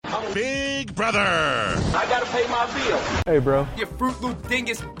Big Brother. I gotta pay my bill. Hey, bro. You Fruit Loop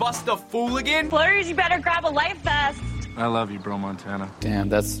dingus Buster Fooligan. Flurs, you better grab a life vest. I love you, bro, Montana. Damn,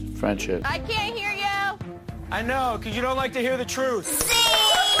 that's friendship. I can't hear you. I know, because you don't like to hear the truth.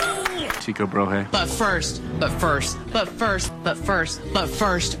 Sing! Chico, bro, hey. But first.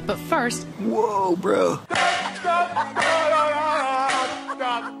 Whoa, bro.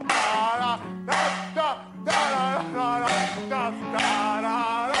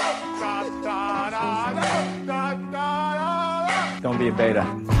 Don't be a beta.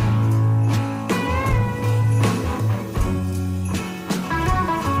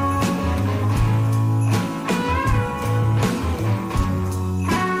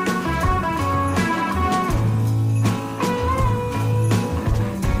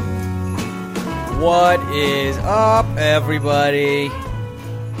 What is up, everybody?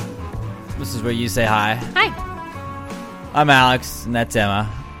 This is where you say hi. Hi. I'm Alex, and that's Emma.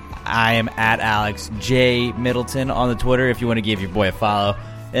 I am at Alex J. Middleton on the Twitter if you want to give your boy a follow.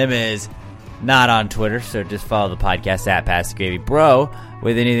 Emma is not on Twitter, so just follow the podcast at Pass the Gravy Bro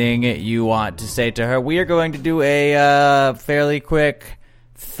with anything you want to say to her. We are going to do a fairly quick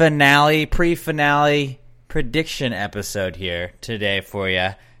pre-finale prediction episode here today for you.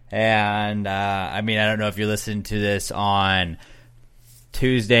 And, I don't know if you're listening to this on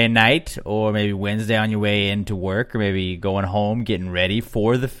Tuesday night or maybe Wednesday on your way into work or maybe going home getting ready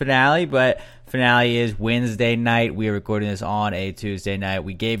for the finale, but finale is Wednesday night. We are recording this on a Tuesday night.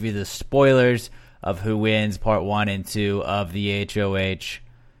 We gave you the spoilers of who wins part 1 and 2 of the HOH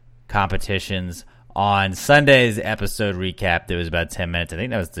competitions on Sunday's episode recap. That was about 10 minutes. I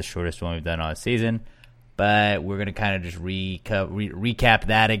think that was the shortest one we've done all season. But we're going to kind of just recap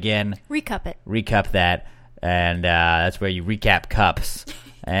that again. Recup that. And that's where you recap cups.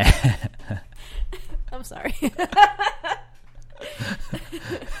 I'm sorry.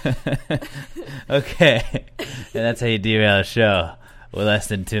 Okay. And that's how you derail a show. We're less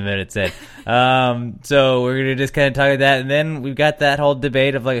than 2 minutes in. So we're going to just kind of talk about that. And then we've got that whole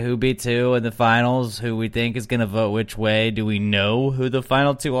debate of like who beats who in the finals, who we think is going to vote which way. Do we know who the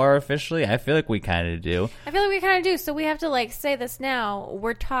final two are officially? I feel like we kind of do. So we have to say this now.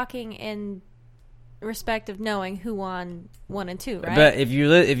 We're talking in respect of knowing who won 1 and 2, right? But if you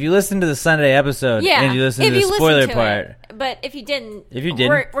listen to the Sunday episode and you listen to the spoiler part, but if you didn't,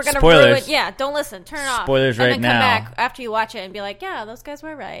 we're gonna spoilers. ruin. Yeah, don't listen. Turn it off. Spoilers and right then now. Come back after you watch it and be like, yeah, those guys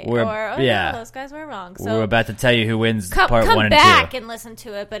were right, those guys were wrong. So we're about to tell you who wins part 1 and 2. Come back and listen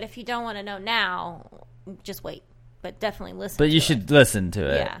to it. But if you don't want to know now, just wait. But definitely listen. But you should listen to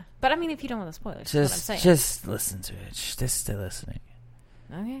it. Yeah. But if you don't want the spoilers, that's what I'm saying. Just listen to it. Just stay listening.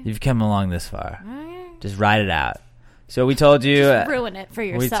 Okay. You've come along this far. Okay. Just ride it out. So we told you... Just ruin it for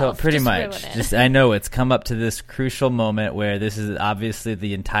yourself. Pretty much. I know it's come up to this crucial moment where this is obviously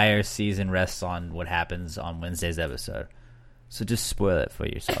the entire season rests on what happens on Wednesday's episode. So just spoil it for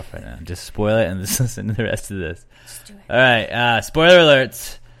yourself right now. Just spoil it and just listen to the rest of this. Just do it. All right. Spoiler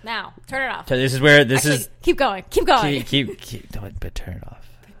alerts. Now, turn it off. So this is where... Keep going. Keep but turn it off.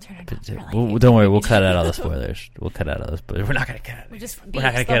 Don't worry, we'll cut out all the spoilers. We're not going to cut it. We're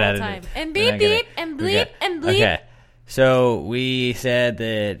not going to cut out of it. And beep, beep, and bleep, and bleep. Okay. So we said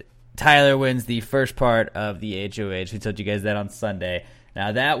that Tyler wins the first part of the HOH. We told you guys that on Sunday.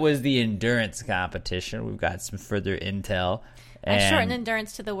 Now, that was the endurance competition. We've got some further intel. I shorten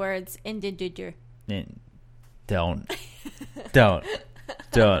endurance to the words individual. Don't.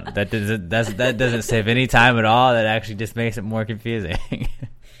 That doesn't save any time at all. That actually just makes it more confusing.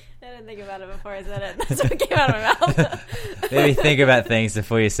 I didn't think about it before I said it. That's what came out of my mouth. Maybe think about things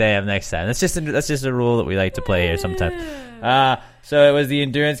before you say them next time. That's just a rule that we like to play here sometimes. So it was the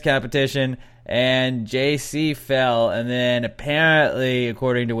endurance competition, and JC fell, and then apparently,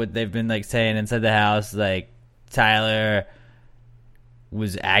 according to what they've been saying inside the house, Tyler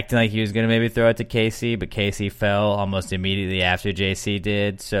was acting like he was going to maybe throw it to Casey, but Casey fell almost immediately after JC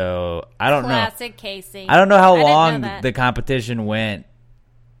did. So I don't know. Classic Casey. I don't know how long the competition went.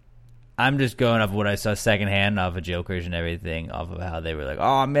 I'm just going off of what I saw secondhand off of Jokers and everything, off of how they were like,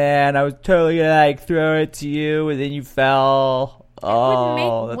 oh man, I was totally going to throw it to you, and then you fell.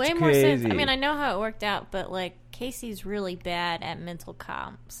 Oh, that's way crazy. More sense. I know how it worked out, but Casey's really bad at mental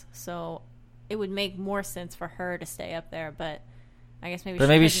comms, so it would make more sense for her to stay up there, but I guess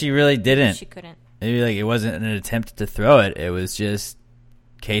maybe she really didn't. She couldn't. Maybe it wasn't an attempt to throw it. It was just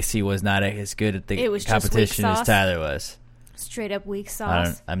Casey was not as good at the competition as Tyler was. Straight up weak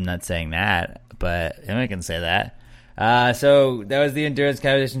sauce. I'm not saying that, but I can say that. So that was the endurance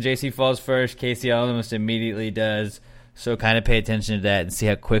competition. JC falls first. Casey almost immediately does. So kind of pay attention to that and see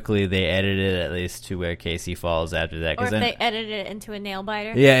how quickly they edit it, at least to where Casey falls after that. Or if then, they edit it into a nail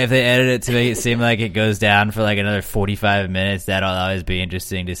biter. yeah, if they edit it to make it seem like it goes down for like another 45 minutes, that'll always be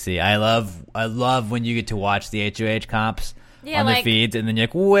interesting to see. I love when you get to watch the HOH comps on the feeds, and then you're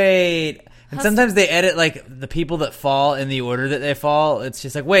like, wait. And sometimes they edit like the people that fall in the order that they fall. It's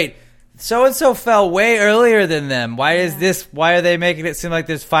just like, wait, so and so fell way earlier than them. Why are they making it seem like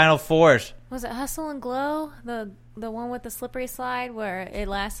there's final fours? Was it Hustle and Glow, the one with the slippery slide, where it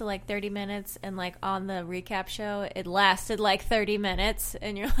lasted like 30 minutes, and like on the recap show, it lasted like 30 minutes,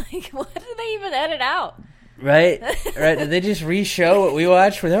 and you're like, what did they even edit out? Right. Did they just re-show what we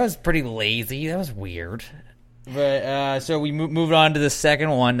watched? That was pretty lazy. That was weird. But so we moved on to the second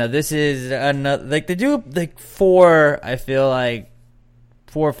one. Now this is another, like they do like I feel like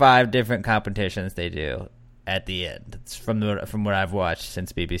 4 or 5 different competitions they do at the end. It's from what I've watched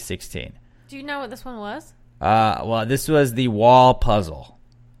since BB16. Do you know what this one was? Well, this was the wall puzzle,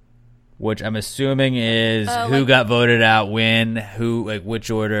 which I'm assuming is who got voted out, when, who, like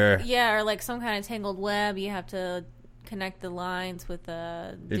which order. Yeah, or like some kind of tangled web. You have to connect the lines with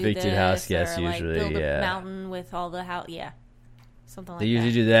the evicted house. Yes, or, usually, like, build yeah. a mountain with all the house. Yeah, something like that. They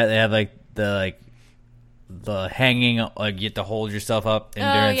usually do that. They have the hanging, like you have to hold yourself up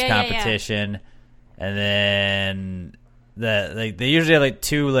endurance competition, and then they usually have like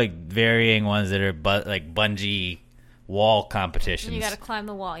 2 like varying ones that are like bungee wall competitions. And you got to climb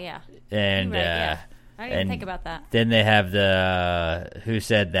the wall, yeah. And right, yeah. I didn't even think about that. Then they have the who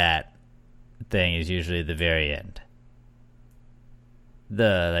said that thing is usually the very end.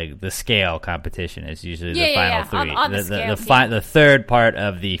 The scale competition is usually the final 3. On the scale, the third part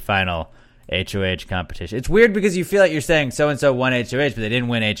of the final HOH competition. It's weird because you feel like you're saying so-and-so won HOH, but they didn't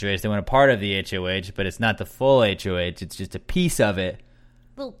win HOH. They won a part of the HOH, but it's not the full HOH. It's just a piece of it.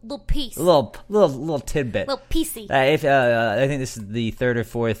 Little piece. Little tidbit. Little piecey. I think this is the 3rd or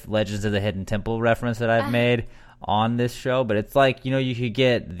 4th Legends of the Hidden Temple reference that I've made on this show, but it's like, you could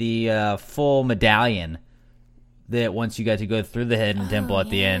get the full medallion that once you got to go through the Hidden Temple at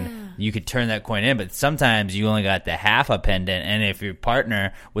the end, you could turn that coin in, but sometimes you only got the half a pendant, and if your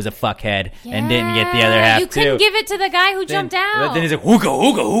partner was a fuckhead and didn't get the other half you couldn't give it to the guy who jumped out. But then he's like,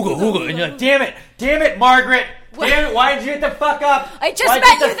 hooga, and you're like, damn it, Margaret, damn it, why did you hit the fuck up? I just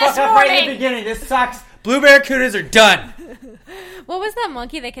met you this morning. Right in the beginning, this sucks. Blue Barracudas are done. What was that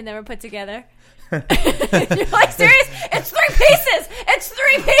monkey they can never put together? You're like, serious? It's 3 pieces. It's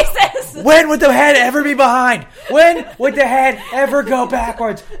 3 pieces. When would the head ever be behind? When would the head ever go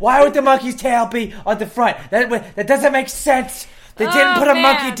backwards? Why would the monkey's tail be on the front? That doesn't make sense. They didn't put a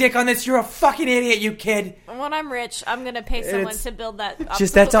monkey dick on this. You're a fucking idiot, you kid. When I'm rich, I'm gonna pay someone to build that.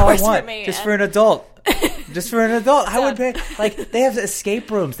 That's all I want. For me, for an adult. Just for an adult, I would pay. Like, they have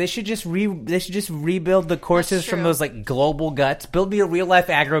escape rooms. They should just rebuild the courses from those like global guts. Build me a real life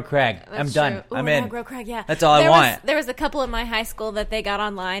aggro crag. I'm done. Ooh, I'm in. Aggro crag, yeah. That's all I want. There was a couple in my high school that they got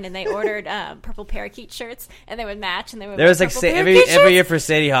online and they ordered purple parakeet shirts and they would match and they would. There was like every year for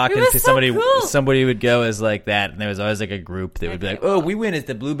Sadie Hawkins, cool. somebody would go as like that, and there was always like a group that would be like, "Oh, we win as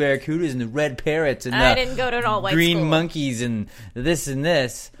the blue barracudas and the red parrots and I didn't go to an all white green school. monkeys and this and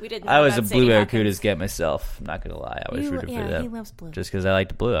this." We didn't. I was a about blue Sadie barracudas Hawkins. get myself. I'm not gonna lie, I was rooting for them. He loves blue. Just because I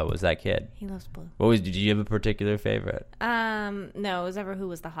liked blue. I was that kid. He loves blue. Did you have a particular favorite? No, it was ever who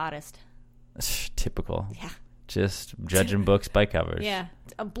was the hottest. Typical. Yeah. Just judging books by covers. Yeah,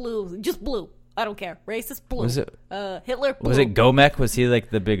 blue, just blue. I don't care. Racist blue. Was it Hitler? Blue. Was it Gomek? Was he like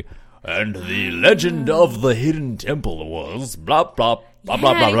the big? And the legend of the Hidden Temple was blah blah blah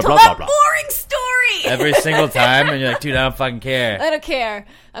blah blah blah blah blah. Boring story. Every single time, and you're like, dude, I don't fucking care. I don't care.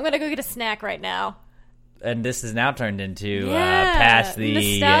 I'm gonna go get a snack right now. And this is now turned into Yeah, past the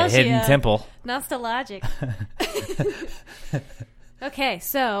nostalgia. Hidden Temple. Nostalgic. Okay,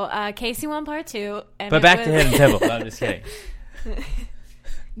 so Casey won part 2. And But back to Hidden Temple. No, I'm just kidding.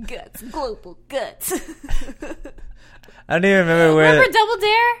 Guts, global guts. I don't even remember where. Remember Double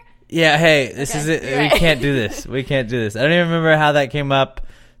Dare? Yeah, hey, this is it. Right. We can't do this. We can't do this. I don't even remember how that came up.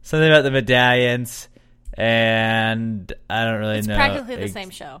 Something about the medallions, and I don't really know. It's practically the same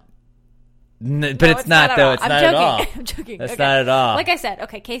show. But it's not, though. It's not at all. I'm joking. That's Okay. not at all. Like I said,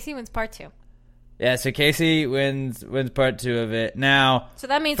 okay, Casey wins part 2. Yeah, so Casey wins part 2 of it. Now, So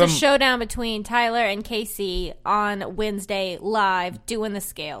that means a showdown between Tyler and Casey on Wednesday live doing the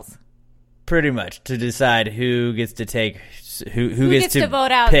scales. pretty much to decide who gets to take who gets to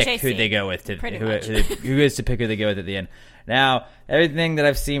vote out pick JC. who they go with Pretty much. who gets to pick who they go with at the end. Now, everything that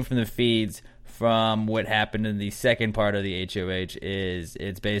I've seen from the feeds from what happened in the second part of the HOH is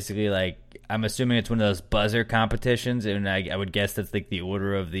it's basically like I'm assuming it's one of those buzzer competitions, and I would guess that's like the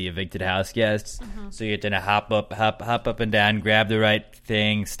order of the evicted house guests. So you have to hop up and down, grab the right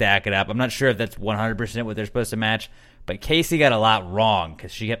thing, stack it up. I'm not sure if that's 100% what they're supposed to match, but Casey got a lot wrong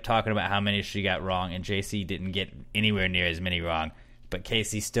because she kept talking about how many she got wrong, and JC didn't get anywhere near as many wrong. But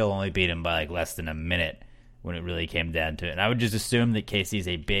Casey still only beat him by like less than a minute when it really came down to it. And I would just assume that Casey's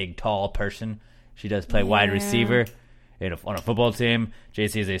a big, tall person. She does play wide receiver on a football team.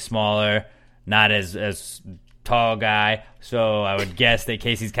 JC is a smaller, not as tall guy. So I would guess that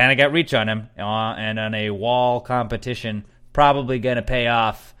Casey's kind of got reach on him. And on a wall competition, probably going to pay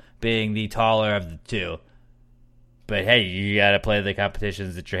off being the taller of the two. But hey, you got to play the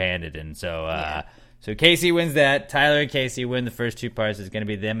competitions that you're handed. And so so Casey wins that. Tyler and Casey win the first two parts. It's going to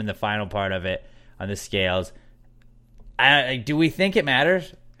be them in the final part of it on the scales. Do we think it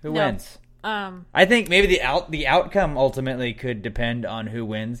matters? Who wins? I think maybe the outcome ultimately could depend on who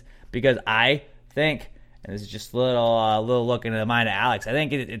wins, because I think, and this is just a little look into the mind of Alex, I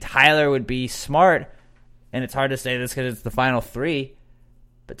think Tyler would be smart, and it's hard to say this because it's the final three,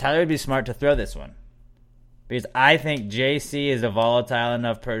 but Tyler would be smart to throw this one. Because I think JC is a volatile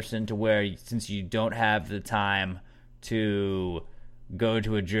enough person to where, since you don't have the time to go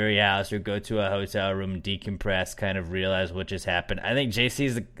to a jury house or go to a hotel room, decompress, kind of realize what just happened, I think JC's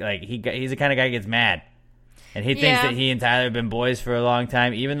he's the kind of guy who gets mad. And he thinks that he and Tyler have been boys for a long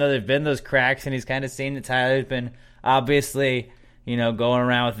time, even though there've been those cracks, and he's kind of seen that Tyler's been obviously, going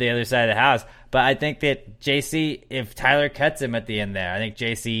around with the other side of the house. But I think that JC, if Tyler cuts him at the end there, I think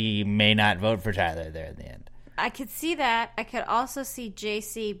JC may not vote for Tyler there in the end. I could see that. I could also see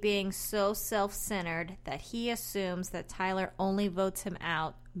JC being so self-centered that he assumes that Tyler only votes him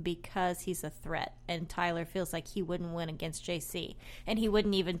out because he's a threat, and Tyler feels like he wouldn't win against JC, and he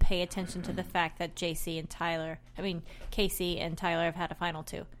wouldn't even pay attention to the fact that Casey and Tyler have had a final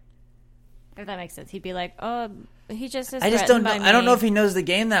two. If that makes sense, he'd be like, "Oh, he just is." I just don't know. I don't know if he knows the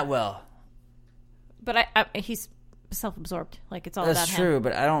game that well. But he's self-absorbed. Like, it's all about him. That's true,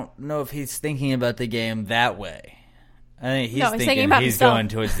 but I don't know if he's thinking about the game that way. I think he's thinking about he's himself. going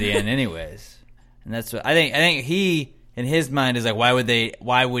towards the end anyways. And that's what I think he, in his mind, is like, why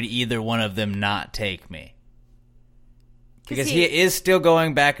would either one of them not take me? Because he is still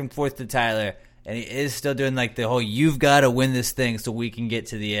going back and forth to Tyler, and he is still doing like the whole, you've got to win this thing so we can get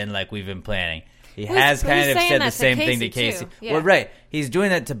to the end like we've been planning. He has kind of said the same thing to Casey. Yeah. Well, right. He's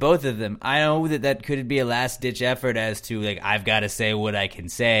doing that to both of them. I know that could be a last-ditch effort as to, like, I've got to say what I can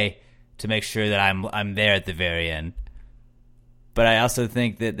say to make sure that I'm there at the very end. But I also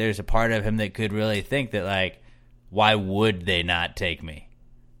think that there's a part of him that could really think that, like, why would they not take me?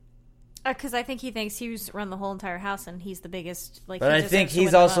 Because I think he thinks he's run the whole entire house, and he's the biggest. Like, but I think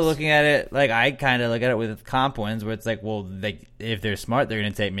he's also looking at it like I kind of look at it with comp wins, where it's like, well, if they're smart, they're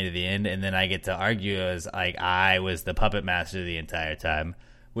going to take me to the end, and then I get to argue as like I was the puppet master the entire time,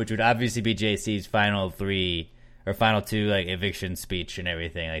 which would obviously be JC's final two like eviction speech and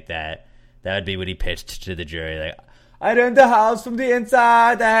everything like that. That would be what he pitched to the jury, like, I ran the house from the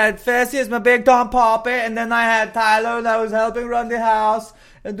inside. I had Fessy as my big Tom puppet, and then I had Tyler that was helping run the house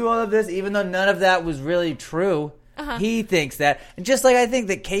and do all of this, even though none of that was really true. He thinks that. And just like I think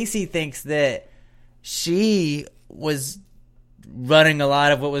that Casey thinks that she was running a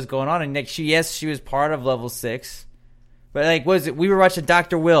lot of what was going on. And like she was part of Level 6. But like, we were watching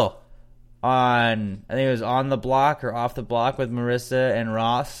Dr. Will on, I think it was On the Block or Off the Block with Marissa and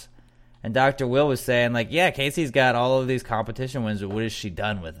Ross. And Dr. Will was saying, like, yeah, Casey's got all of these competition wins, but what has she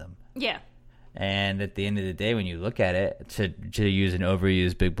done with them? Yeah. And at the end of the day, when you look at it, to use an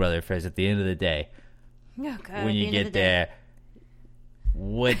overused Big Brother phrase, at the end of the day, when you get there,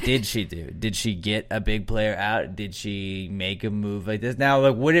 what did she do? Did she get a big player out? Did she make a move like this? Now,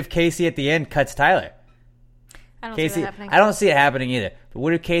 like, what if Casey at the end cuts Tyler? I don't see that happening. I don't see it happening either. But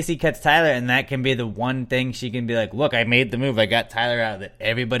what if Casey cuts Tyler, and that can be the one thing she can be like, look, I made the move. I got Tyler out that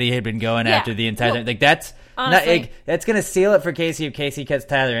everybody had been going after the entire time. Like, that's honestly, that's going to seal it for Casey if Casey cuts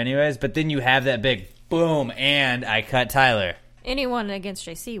Tyler anyways. But then you have that big boom, and I cut Tyler. Anyone against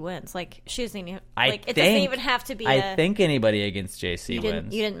JC wins. Like, she doesn't even, it doesn't even have to be I think anybody against JC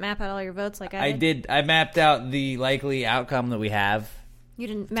wins. You didn't map out all your votes like I did? I mapped out the likely outcome that we have. You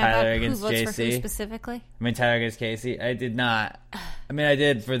didn't map Tyler out who against votes JC. for who specifically? I mean, Tyler against Casey. I did not. I mean, I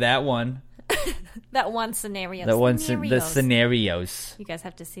did for that one. That one scenario. The scenarios. You guys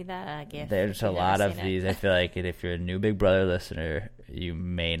have to see that GIF. There's a lot of these. I feel like if you're a new Big Brother listener, you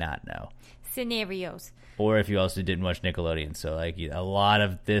may not know. Scenarios. Or if you also didn't watch Nickelodeon. So, like, a lot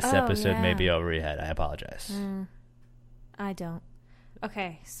of this episode may be over your head. I apologize. I don't.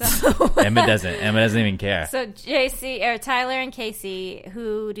 Okay, so Emma doesn't even care. So JC or Tyler and Casey,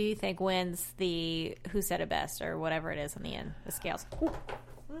 who do you think wins the who said it best or whatever it is in the end? The scales. Ooh.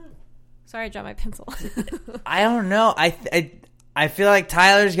 Sorry, I dropped my pencil. I don't know. I feel like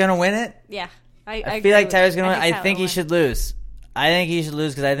Tyler's gonna win it. Yeah, I feel like Tyler's gonna win. I think he win. should lose. I think he should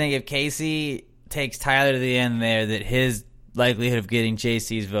lose because I think if Casey takes Tyler to the end there, that his likelihood of getting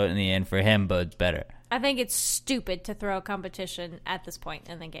JC's vote in the end for him bodes better. I think it's stupid to throw a competition at this point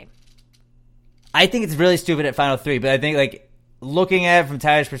in the game. I think it's really stupid at Final 3, but I think, like, looking at it from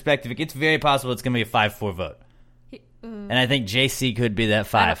Tyler's perspective, it's very possible it's going to be a 5-4 vote. And I think JC could be that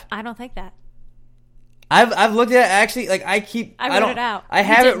 5. I don't think that. I've looked at it, actually, like, I wrote it out. I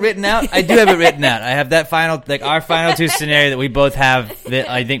have it written out. I do have it written out. I have that final, like, our final 2 scenario that we both have that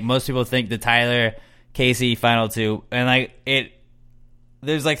I think most people think the Tyler, Casey final 2. And, like,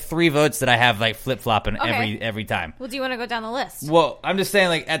 there's like 3 votes that I have like flip-flopping every time. Well, do you want to go down the list? Well, I'm just saying,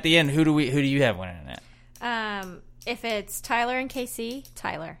 like, at the end, who do you have winning that? If it's Tyler and Casey,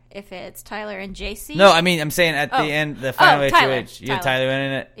 Tyler. If it's Tyler and JC, no, I mean, I'm saying at the end, the final Tyler. HOH, you have Tyler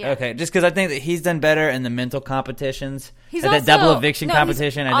winning it. Yeah. Okay, just because I think that he's done better in the mental competitions. He's that also, double eviction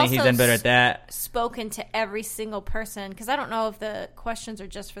competition. I think he's done better at that. Spoken to every single person because I don't know if the questions are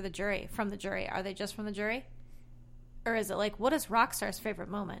just for the jury. From the jury, are they just from the jury, or is it like what is Rockstar's favorite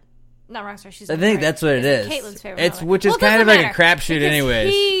moment? Not Rockstar. She's. I think that's what it is. Caitlin's favorite. It's moment. which is kind of like a crapshoot, anyways.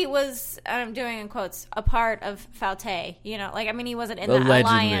 He was, I'm doing in quotes, a part of Faute. You know, like I mean, he wasn't in the Allegedly.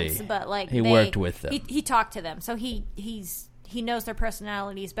 alliance, but like he worked with them. He talked to them, so he knows their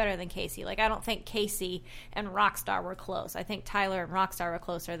personalities better than Casey. Like I don't think Casey and Rockstar were close. I think Tyler and Rockstar were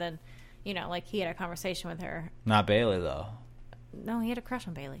closer than, you know, like he had a conversation with her. Not Bailey though. No, he had a crush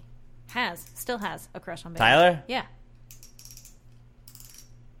on Bailey. Still has a crush on Bailey. Tyler? Yeah.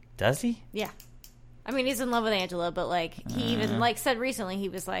 Does he? Yeah. I mean, he's in love with Angela, but, like, he even, like, said recently, he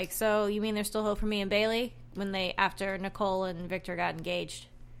was like, so, you mean there's still hope for me and Bailey? After Nicole and Victor got engaged.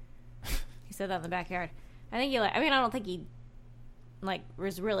 He said that in the backyard. I don't think he, like,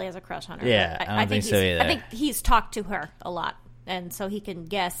 really has a crush on her. Yeah, I don't think so either. I think he's talked to her a lot, and so he can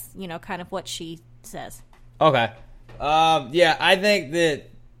guess, you know, kind of what she says. Okay. Yeah, I think that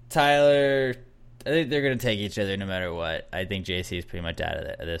Tyler... I think they're going to take each other no matter what. I think JC is pretty much out of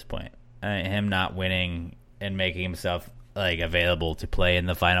it at this point. Him not winning and making himself like available to play in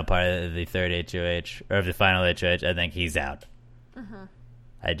the final part of the third HOH or of the final HOH, I think he's out.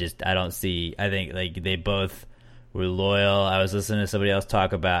 I don't see. I think like they both were loyal. I was listening to somebody else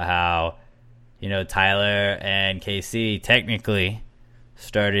talk about how, you know, Tyler and KC technically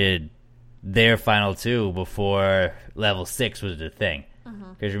started their final 2 before level 6 was the thing.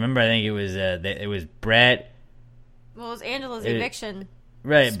 Because remember, I think it was Brett. Well, it was Angela's eviction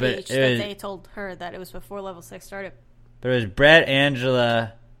right, speech but they told her that it was before level 6 started. But it was Brett,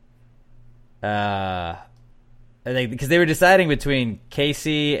 Angela, I think because they were deciding between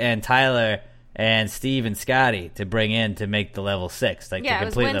Casey and Tyler and Steve and Scotty to bring in to make the level 6, like yeah, the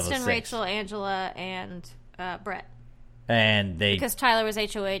complete it was level Winston, 6. Rachel, Angela, and Brett. And because Tyler was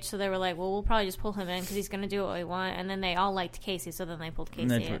HOH, so they were like, well, we'll probably just pull him in because he's going to do what we want. And then they all liked Casey, so then they pulled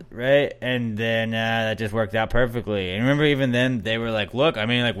Casey in. Right, and then that just worked out perfectly. And remember, even then, they were like, look, I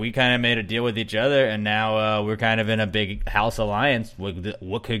mean, like, we kind of made a deal with each other, and now we're kind of in a big house alliance.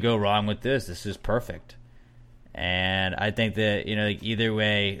 What could go wrong with this? This is perfect. And I think that, you know, like, either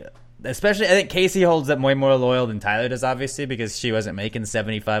way, especially, I think Casey holds up way more loyal than Tyler does, obviously, because she wasn't making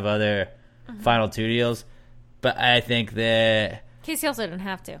 75 other final 2 deals. But I think that Casey also didn't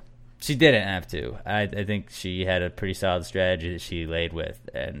have to. She didn't have to. I think she had a pretty solid strategy that she laid with,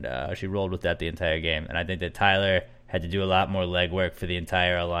 and she rolled with that the entire game. And I think that Tyler had to do a lot more legwork for the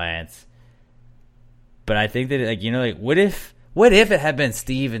entire alliance. But I think that, like, you know, like, what if it had been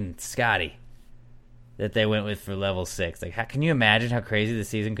Steve and Scotty that they went with for level 6? Like, can you imagine how crazy the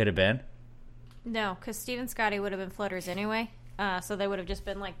season could have been? No, because Steve and Scotty would have been floaters anyway. So they would have just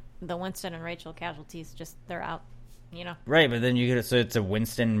been like the Winston and Rachel casualties. Just they're out, you know. Right, but then you could. So it's a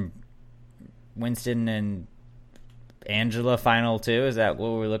Winston and Angela final 2. Is that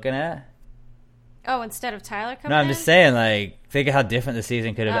what we're looking at? Oh, instead of Tyler coming in? No, I'm just saying, like, think of how different the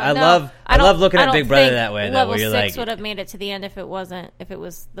season could have been. No, I love looking at Big Brother that way. Level where you're 6 like, would have made it to the end if it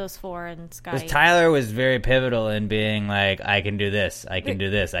was those 4 and Scotty. Because Tyler was very pivotal in being like, I can do this, I can do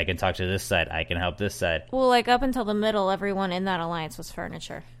this, I can talk to this side, I can help this side. Well, like, up until the middle, everyone in that alliance was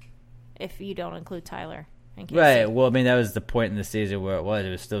furniture, if you don't include Tyler and Casey. Right, well, I mean, that was the point in the season where it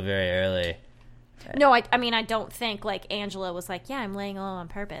was still very early. No, I mean, I don't think, like, Angela was like, yeah, I'm laying low on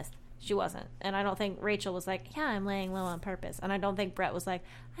purpose. She wasn't. And I don't think Rachel was like, yeah, I'm laying low on purpose. And I don't think Brett was like,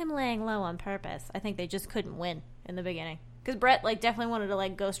 I'm laying low on purpose. I think they just couldn't win in the beginning. Because Brett definitely wanted to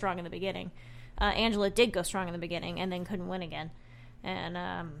go strong in the beginning. Angela did go strong in the beginning and then couldn't win again. And,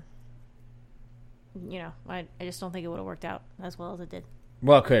 I just don't think it would have worked out as well as it did.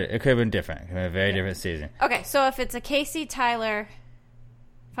 Well, it could have been different. It could have been a very different season. Okay, so if it's a Casey Tyler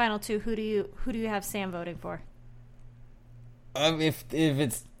final two, who do you have Sam voting for? If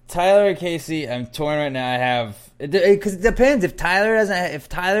it's Tyler or Casey, I'm torn right now. I have because it depends. If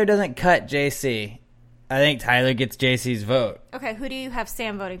Tyler doesn't cut JC, I think Tyler gets JC's vote. Okay, who do you have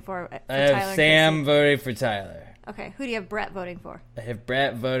Sam voting for? I have Tyler Sam voting for Tyler. Okay, who do you have Brett voting for? I have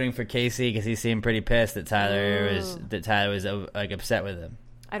Brett voting for Casey because he seemed pretty pissed that Tyler was upset with him.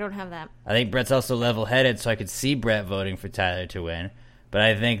 I don't have that. I think Brett's also level-headed, so I could see Brett voting for Tyler to win. But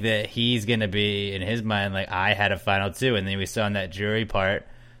I think that he's going to be, in his mind, I had a final two. And then we saw in that jury part,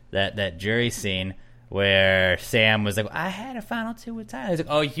 that jury scene, where Sam was like, I had a final two with Tyler. He's like,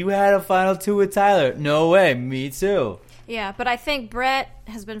 oh, you had a final two with Tyler? No way, me too. Yeah, but I think Brett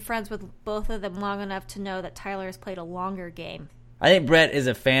has been friends with both of them long enough to know that Tyler has played a longer game. I think Brett is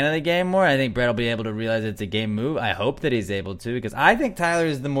a fan of the game more. I think Brett will be able to realize it's a game move. I hope that he's able to, because I think Tyler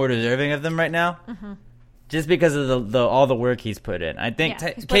is the more deserving of them right now. Mm-hmm. Just because of all the work he's put in. I think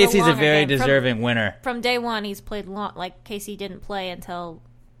Casey's a very deserving winner. From day one, he's played Casey didn't play until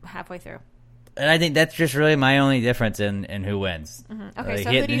halfway through. And I think that's just really my only difference in who wins. Mm-hmm. Okay,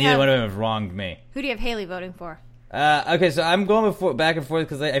 so who do you neither one of them have wronged me. Who do you have Haley voting for? Okay, so I'm going back and forth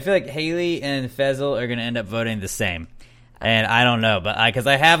because I feel like Haley and Fezzle are going to end up voting the same. And I don't know, but because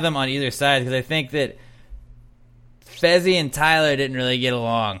I have them on either side, because I think that Fezzy and Tyler didn't really get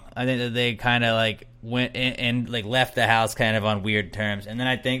along. I think that they kind of went and left the house kind of on weird terms. And then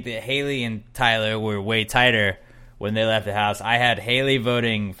I think that Haley and Tyler were way tighter when they left the house. I had Haley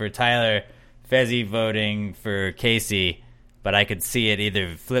voting for Tyler, Fezzy voting for Casey, but I could see it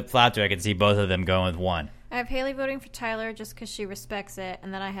either flip-flopped or I could see both of them going with one. I have Haley voting for Tyler just because she respects it,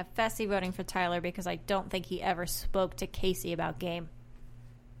 and then I have Fessy voting for Tyler because I don't think he ever spoke to Casey about game.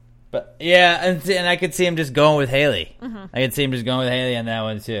 But yeah, and I could see him just going with Haley. Mm-hmm. I could see him just going with Haley on that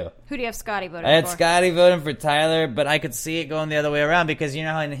one too. Who do you have Scotty voting for? I had Scotty voting for Tyler, but I could see it going the other way around because you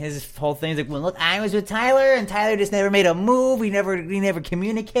know how in his whole thing is like, well, look, I was with Tyler, and Tyler just never made a move. He never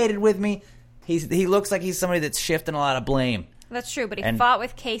communicated with me. He looks like he's somebody that's shifting a lot of blame. That's true, but he fought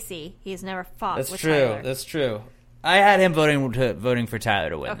with Casey. He's never fought with Tyler. That's true. I had him voting for Tyler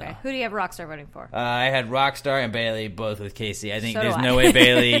to win. Okay, though. Who do you have Rockstar voting for? I had Rockstar and Bailey both with Casey. I think there's no way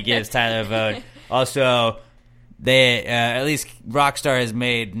Bailey gives Tyler a vote. Also, they at least Rockstar has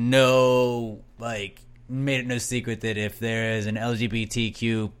made it no secret that if there is an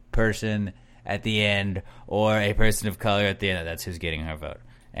LGBTQ person at the end or a person of color at the end, that's who's getting her vote.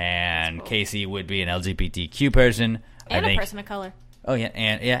 And cool. Casey would be an LGBTQ person. And a person of color. Oh yeah,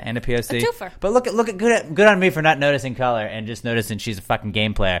 and a POC. A twofer. But look at good on me for not noticing color and just noticing she's a fucking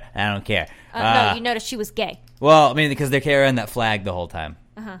game player. And I don't care. No, you noticed she was gay. Well, I mean because they're carrying that flag the whole time.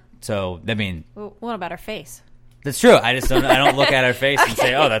 Uh-huh. So I mean, well, what about her face? That's true. I don't look at her face and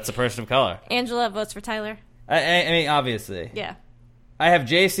say, oh, that's a person of color. Angela votes for Tyler. I mean, obviously. Yeah. I have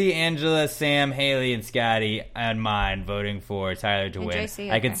JC, Angela, Sam, Haley, and Scotty on mine voting for Tyler to win. JC,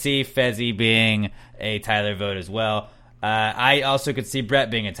 okay. I could see Fezzy being a Tyler vote as well. I also could see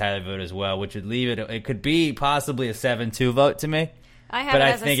Brett being a Tyler vote as well, which would leave it. It could be possibly a 7-2 vote to me. I have it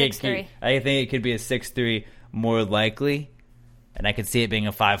as a 6-3. I think it could be a 6-3 more likely, and I could see it being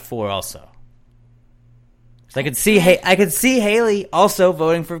a 5-4 also. So I could see Haley also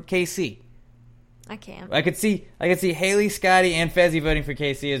voting for KC. I can. I could see Haley, Scotty, and Fezzy voting for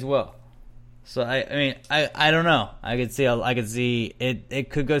KC as well. So I mean I don't know. I could see it. It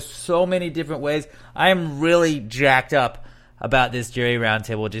could go so many different ways. I am really jacked up about this jury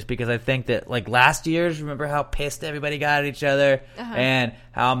roundtable just because I think that last year's, remember how pissed everybody got at each other and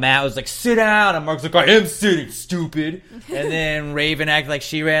how Matt was like, sit down, and Mark's like, I am sitting, stupid. And then Raven acted like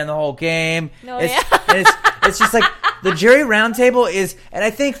she ran the whole game. It's just like the jury roundtable is, and I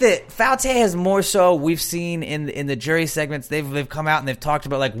think that Faute has more so we've seen in the jury segments, they've come out and they've talked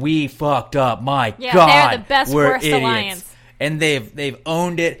about we fucked up, my God, they're the best worst idiots. Alliance. And they've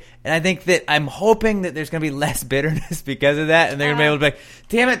owned it. And I think that I'm hoping that there's going to be less bitterness because of that. And they're going to be able to be like,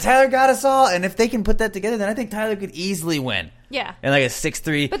 damn it, Tyler got us all. And if they can put that together, then I think Tyler could easily win. Yeah. In a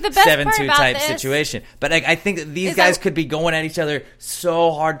 6-3, 7-2 type situation. But I think that these guys could be going at each other so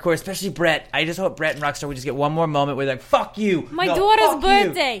hardcore, especially Brett. I just hope Brett and Rockstar would just get one more moment where they're like, fuck you. My daughter's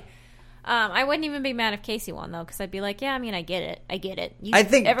birthday. I wouldn't even be mad if Casey won, though, because I'd be like, yeah, I mean, I get it. I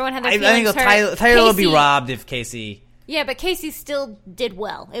think everyone had their feelings hurt. I think Tyler would be robbed if Casey... Yeah, but Casey still did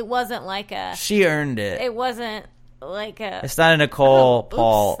well. It wasn't like a... She earned it. It wasn't It's not a Nicole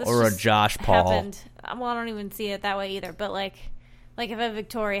Paul this or a just Josh Paul. happened. Well, I don't even see it that way either. But like if a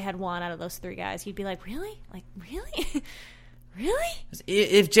Victoria had won out of those 3 guys, you'd be like, really? Like, really? Really?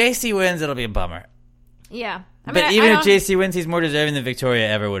 If JC wins, it'll be a bummer. Yeah. I But mean, even I if JC wins, he's more deserving than Victoria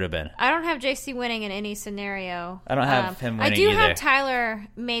ever would have been. I don't have JC winning in any scenario. I don't have him winning I do either. have Tyler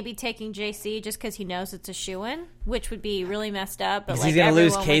maybe taking JC just because he knows it's a shoo-in, which would be really messed up. But Because like, he's going to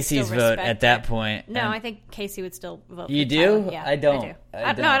lose everyone would Casey's still vote respect at that it. point. No, And I think Casey would still vote You for do? Tyler. Yeah, I don't. do.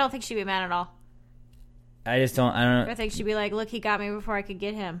 I don't. No, I don't think she'd be mad at all. I just don't. I think she'd be like, look, he got me before I could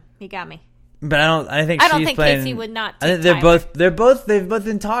get him. He got me. But I don't. I think I don't she's think playing. Casey would not I think take Tyler. They've both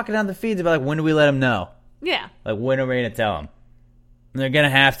been talking on the feeds about like when do we let him know? Yeah. Like when are we gonna tell him? And they're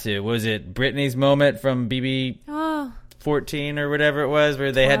gonna have to. Was it Brittany's moment from BB Oh. 14 or whatever it was,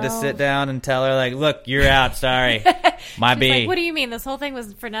 where they had to 12. sit down and tell her like, "Look, you're out. Sorry, my She's B." like, what do you mean? This whole thing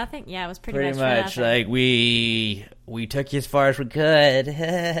was for nothing? Yeah, it was pretty much for nothing. Like we took you as far as we could.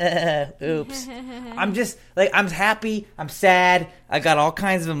 Oops. I'm just like, I'm happy, I'm sad, I got all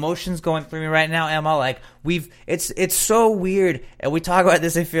kinds of emotions going through me right now, Emma. Like it's so weird, and we talk about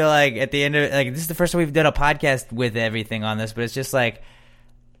this, I feel like at the end of it, like this is the first time we've done a podcast with everything on this, but it's just like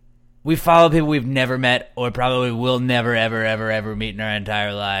we follow people we've never met or probably will never ever meet in our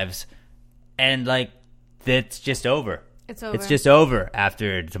entire lives, and like it's just over. It's over. It's just over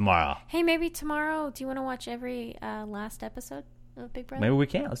after tomorrow. Hey, maybe tomorrow, do you want to watch every last episode of Big Brother? Maybe we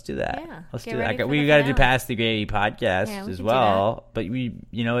can. Let's do that. Yeah. Let's Get do ready that. for We the got to do finale. Past the Gravy podcast Yeah, we as could do well. But you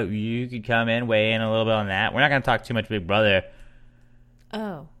know, you could come in, weigh in a little bit on that. We're not going to talk too much Big Brother.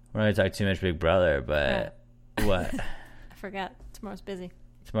 Oh, We're not going to talk too much Big Brother, but what? I forgot. Tomorrow's busy.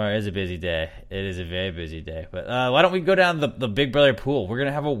 Tomorrow is a busy day. It is a very busy day. But why don't we go down the Big Brother pool? We're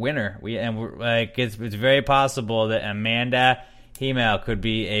gonna have a winner. We're like it's very possible that Amanda Hemel could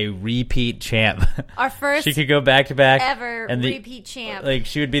be a repeat champ. Our first She could go back to back ever and repeat champ. Like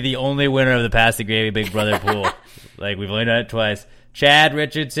she would be the only winner of the Pass the Gravy Big Brother pool. Like we've only done it twice. Chad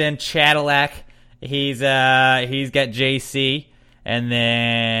Richardson, Chadillac. He's got JC, and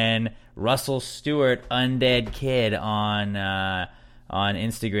then Russell Stewart, Undead Kid on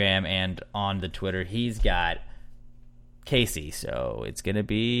Instagram and on the Twitter. He's got Casey, so it's going to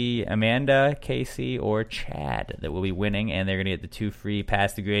be Amanda, Casey, or Chad that will be winning, and they're going to get the 2 free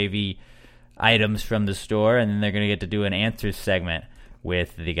Pass the Gravy items from the store, and then they're going to get to do an answers segment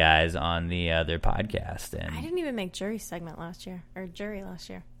with the guys on the other podcast. And I didn't even make jury segment last year, or jury last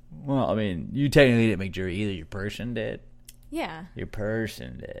year. well, I mean, you technically didn't make jury either. Your person did. Yeah, Your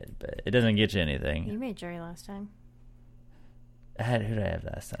person did, but it doesn't get you anything. you made jury last time. Who did I have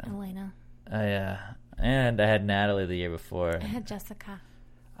last time? Elena. And I had Natalie the year before. I had Jessica.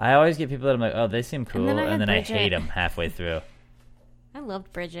 I always get people that I'm like, oh, they seem cool, then I and had then I Bridget. hate them halfway through. I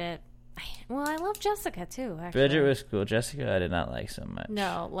loved Bridget. I love Jessica too. Actually, Bridget was cool. Jessica, I did not like so much.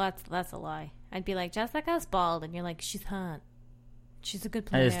 No, that's a lie. I'd be like, Jessica's bald, and you're like, she's hot. She's a good I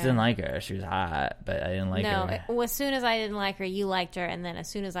player. just didn't like her. She was hot, but I didn't like her. No, as soon as I didn't like her, you liked her, and then as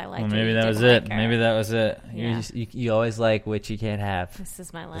soon as I liked Well, her, maybe you that was didn't it. like her. Maybe that was it. Yeah. You always like what you can't have. This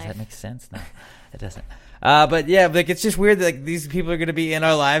is my Does life. that make sense? No, it doesn't. But yeah, like it's just weird that like these people are going to be in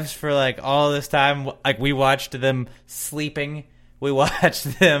our lives for like all this time. Like we watched them sleeping. We watched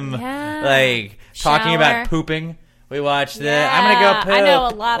them Yeah. like talking Shower. about pooping. We watched the. Yeah, I'm gonna go poop. I know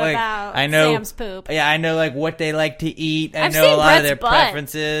a lot Like, about I know, Sam's poop. Yeah, I know like what they like to eat. I I've know seen a lot of Brett's their butt.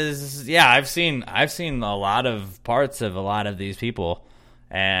 preferences. Yeah, I've seen a lot of parts of a lot of these people,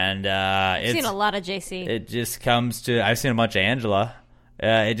 and I've it's seen a lot of JC. it just comes to. I've seen a bunch of Angela.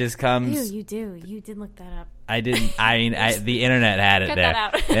 It just comes. Ew, you do. You did look that up. I didn't. I mean, the internet had it Cut there. that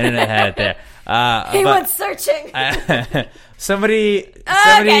out. The internet had it there. He But went searching. somebody.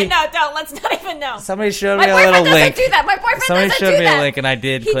 Okay, no, don't. Let's not even know. Somebody showed My me a little boyfriend doesn't link. do that. My boyfriend Somebody doesn't showed do me that. a link, and I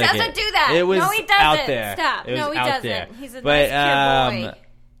did He click it. doesn't do that. It was No, he doesn't. out there. Stop. It was No, he out doesn't. there. He's a But, nice pure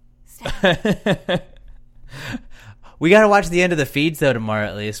boy. we gotta watch the end of the feeds though tomorrow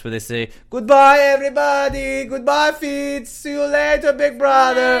at least, where they say goodbye everybody, goodbye feeds, see you later, Big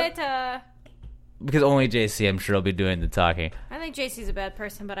Brother. Later. Because only JC, I'm sure, will be doing the talking. I think JC's a bad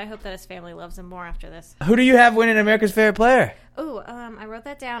person, but I hope that his family loves him more after this. Who do you have winning America's Favorite Player? Ooh, I wrote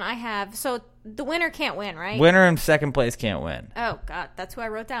that down. I have. So the winner can't win, right? Winner in second place can't win. Oh God, that's who I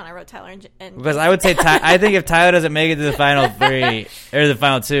wrote down. I wrote Tyler and Because I would say, I think if Tyler doesn't make it to the final 3 or the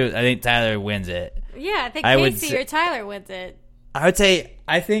final 2, I think Tyler wins it. yeah, I think I would Casey say- or Tyler wins it. I would say,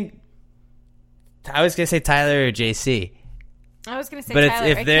 I was gonna say Tyler or JC. I was gonna say But Tyler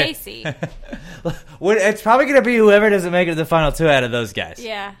if or they're Casey. It's probably gonna be whoever doesn't make it to the final 2 out of those guys.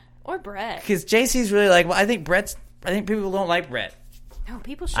 Yeah, or Brett. Because JC's really like. Well, I think people don't like Brett. No,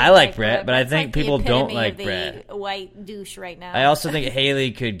 people should I like Brett, Brett, but I Brett's think the people don't epitome like of the Brett. white douche right now. I also think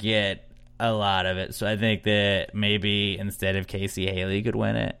Haley could get a lot of it, so I think that maybe instead of Casey, Haley could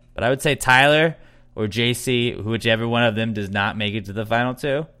win it. But I would say Tyler or JC, whichever one of them does not make it to the final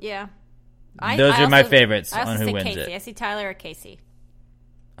two. Yeah. Those are my favorites I also on who say wins Casey. it. I see Tyler or Casey.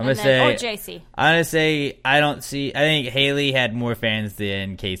 I'm gonna say or JC. I'm gonna say I think Haley had more fans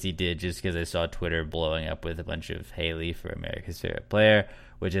than Casey did, just because I saw Twitter blowing up with a bunch of Haley for America's Favorite Player,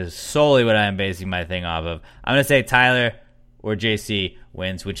 which is solely what I'm basing my thing off of. I'm gonna say Tyler or JC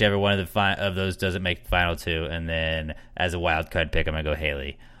wins, whichever one of those doesn't make the final two, and then as a wild card pick, I'm gonna go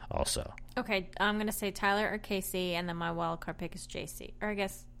Haley also. Okay, I'm gonna say Tyler or Casey, and then my wild card pick is JC. Or I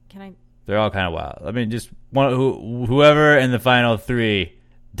guess can I? They're all kind of wild. I mean, just whoever in the final three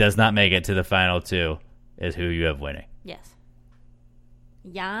does not make it to the final two is who you have winning. Yes.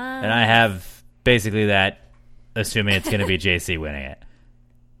 Yeah. And I have basically that, assuming it's going to be JC winning it.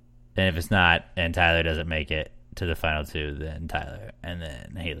 And if it's not, and Tyler doesn't make it to the final two, then Tyler and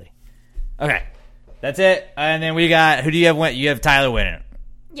then Haley. Okay. That's it. And then we got, who do you have win? You have Tyler winning.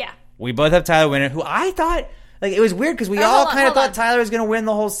 Yeah. We both have Tyler winning, who I thought, like, it was weird because we all kind of thought Tyler was going to win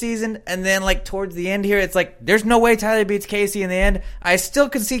the whole season. And then, like, towards the end here, it's like, there's no way Tyler beats Casey in the end. I still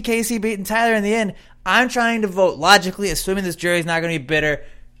could see Casey beating Tyler in the end. I'm trying to vote logically, assuming this jury's not going to be bitter.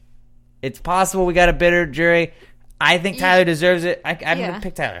 It's possible we got a bitter jury. I think Tyler deserves it. I'm going to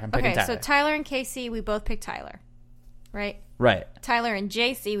pick Tyler. I'm picking Tyler. So Tyler and Casey, we both pick Tyler. Right? Right. Tyler and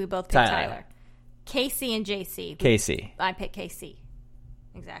JC, we both pick Tyler. Casey and JC. Casey. I pick Casey.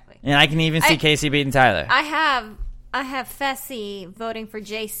 Exactly. And I can even see Casey beating Tyler. I have Fessy voting for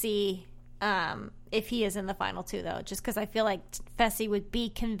JC if he is in the final two, though, just because I feel like Fessy would be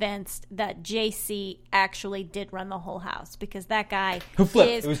convinced that JC actually did run the whole house, because that guy who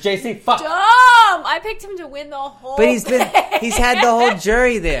flipped? It was JC. Fuck. Dumb. I picked him to win the whole. But he's had the whole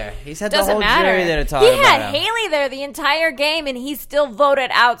jury there. He's had the whole jury there to talk about him. He had Haley there the entire game, and he still voted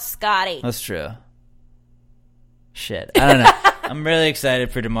out Scotty. That's true. Shit, I don't know. I'm really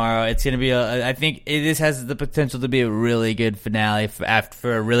excited for tomorrow. It's going to be I think this has the potential to be a really good finale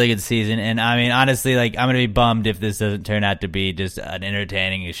for a really good season. And I mean, honestly, like, I'm going to be bummed if this doesn't turn out to be just an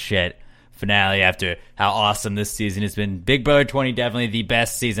entertaining as shit finale after how awesome this season has been. Big Brother 20, definitely the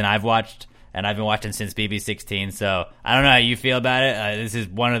best season I've watched, and I've been watching since BB16. So I don't know how you feel about it. This is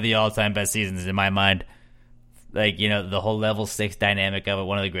one of the all-time best seasons in my mind. Like, you know, the whole level 6 dynamic of it,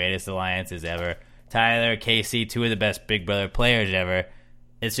 one of the greatest alliances ever. Tyler, Casey, two of the best Big Brother players ever.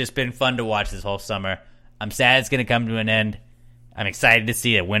 It's just been fun to watch this whole summer. I'm sad it's going to come to an end. I'm excited to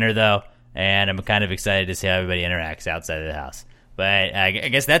see a winner, though, and I'm kind of excited to see how everybody interacts outside of the house. But I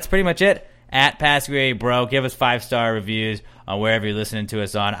guess that's pretty much it. At PassGradyBro, give us 5-star reviews on wherever you're listening to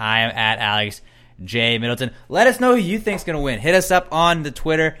us on. I am at Alex J. Middleton. Let us know who you think's going to win. Hit us up on the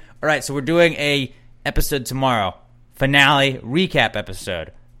Twitter. All right, so we're doing a episode tomorrow, finale recap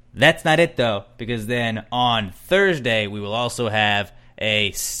episode. That's not it, though, because then on Thursday, we will also have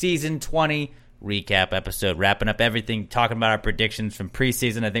a Season 20 recap episode, wrapping up everything, talking about our predictions from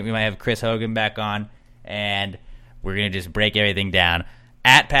preseason. I think we might have Chris Hogan back on, and we're going to just break everything down.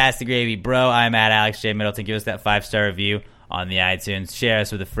 At Pass the Gravy Bro, I'm at Alex J. Middleton. Give us that 5-star review on the iTunes. Share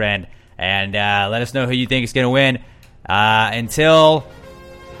us with a friend, and let us know who you think is going to win. Until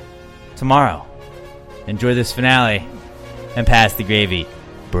tomorrow, enjoy this finale, and pass the gravy,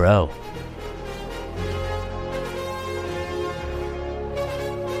 bro.